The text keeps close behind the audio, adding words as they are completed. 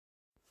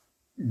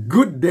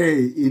Good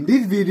day. In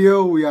this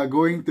video, we are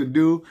going to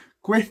do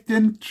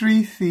question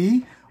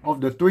 3C of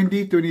the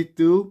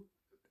 2022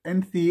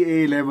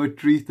 NCEA Level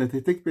 3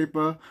 Statistics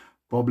paper,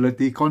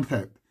 Probability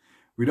Concept.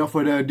 Without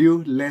further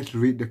ado, let's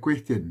read the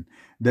question.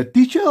 The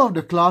teacher of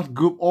the class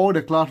grouped all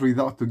the class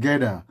results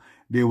together.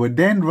 They were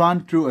then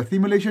run through a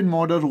simulation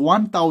model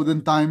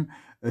 1,000 times,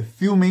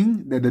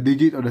 assuming that the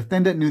digits of the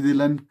standard New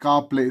Zealand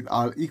car plates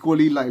are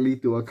equally likely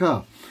to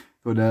occur.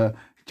 So the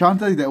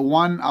chances is that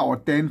 1 out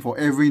of 10 for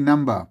every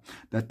number.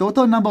 The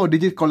total number of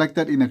digits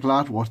collected in a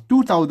class was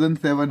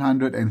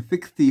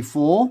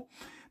 2,764.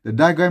 The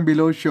diagram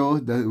below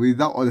shows the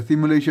result of the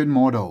simulation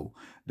model.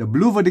 The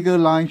blue vertical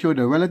line shows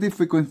the relative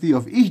frequency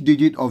of each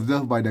digit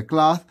observed by the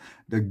class.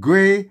 The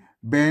grey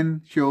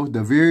band shows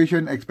the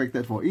variation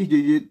expected for each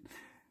digit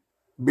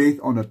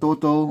based on a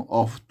total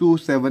of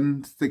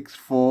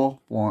 2,764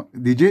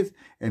 digits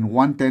and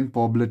 1/10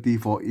 probability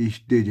for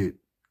each digit.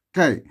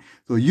 Okay,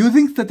 so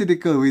using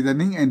statistical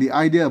reasoning and the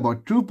idea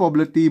about true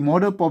probability,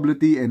 model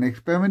probability, and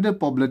experimental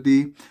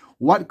probability,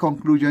 what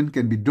conclusion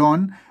can be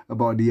drawn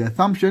about the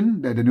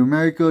assumption that the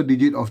numerical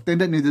digit of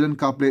standard New Zealand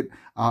car plate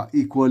are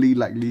equally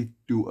likely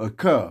to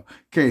occur?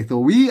 Okay, so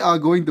we are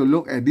going to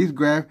look at this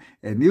graph,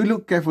 and you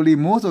look carefully,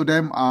 most of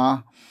them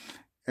are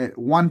at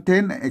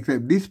 110,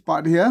 except this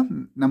part here,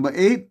 number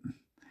 8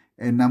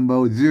 and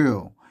number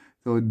 0.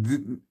 So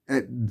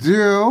at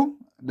 0,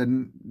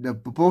 the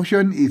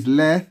proportion is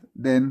less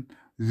than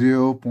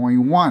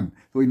 0.1.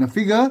 So in the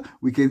figure,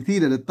 we can see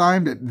that the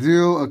time that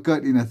 0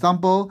 occurred in a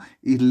sample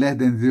is less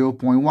than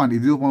 0.1.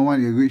 If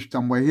 0.1 is reached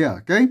somewhere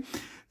here, okay?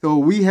 So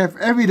we have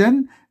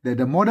evidence that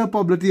the model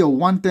probability of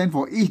 1/10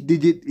 for each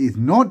digit is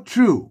not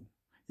true.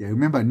 Yeah,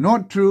 remember,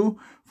 not true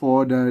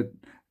for the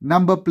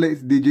number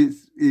plates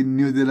digits in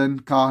New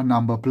Zealand car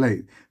number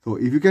plate. So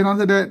if you can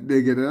answer that,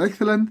 they get an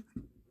excellent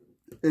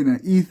and an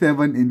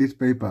E7 in this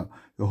paper.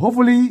 So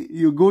hopefully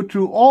you go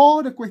through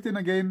all the question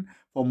again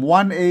from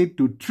 1A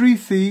to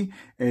 3C,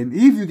 and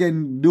if you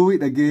can do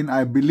it again,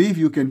 I believe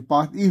you can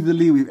pass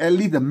easily with at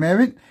least a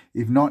merit,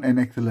 if not an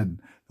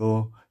excellent.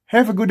 So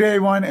have a good day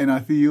everyone, and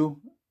I'll see you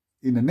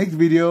in the next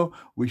video,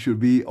 which should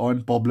be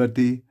on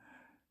probability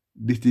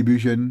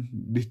distribution,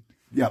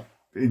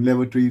 in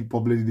level 3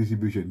 probability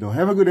distribution. So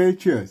have a good day,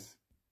 cheers.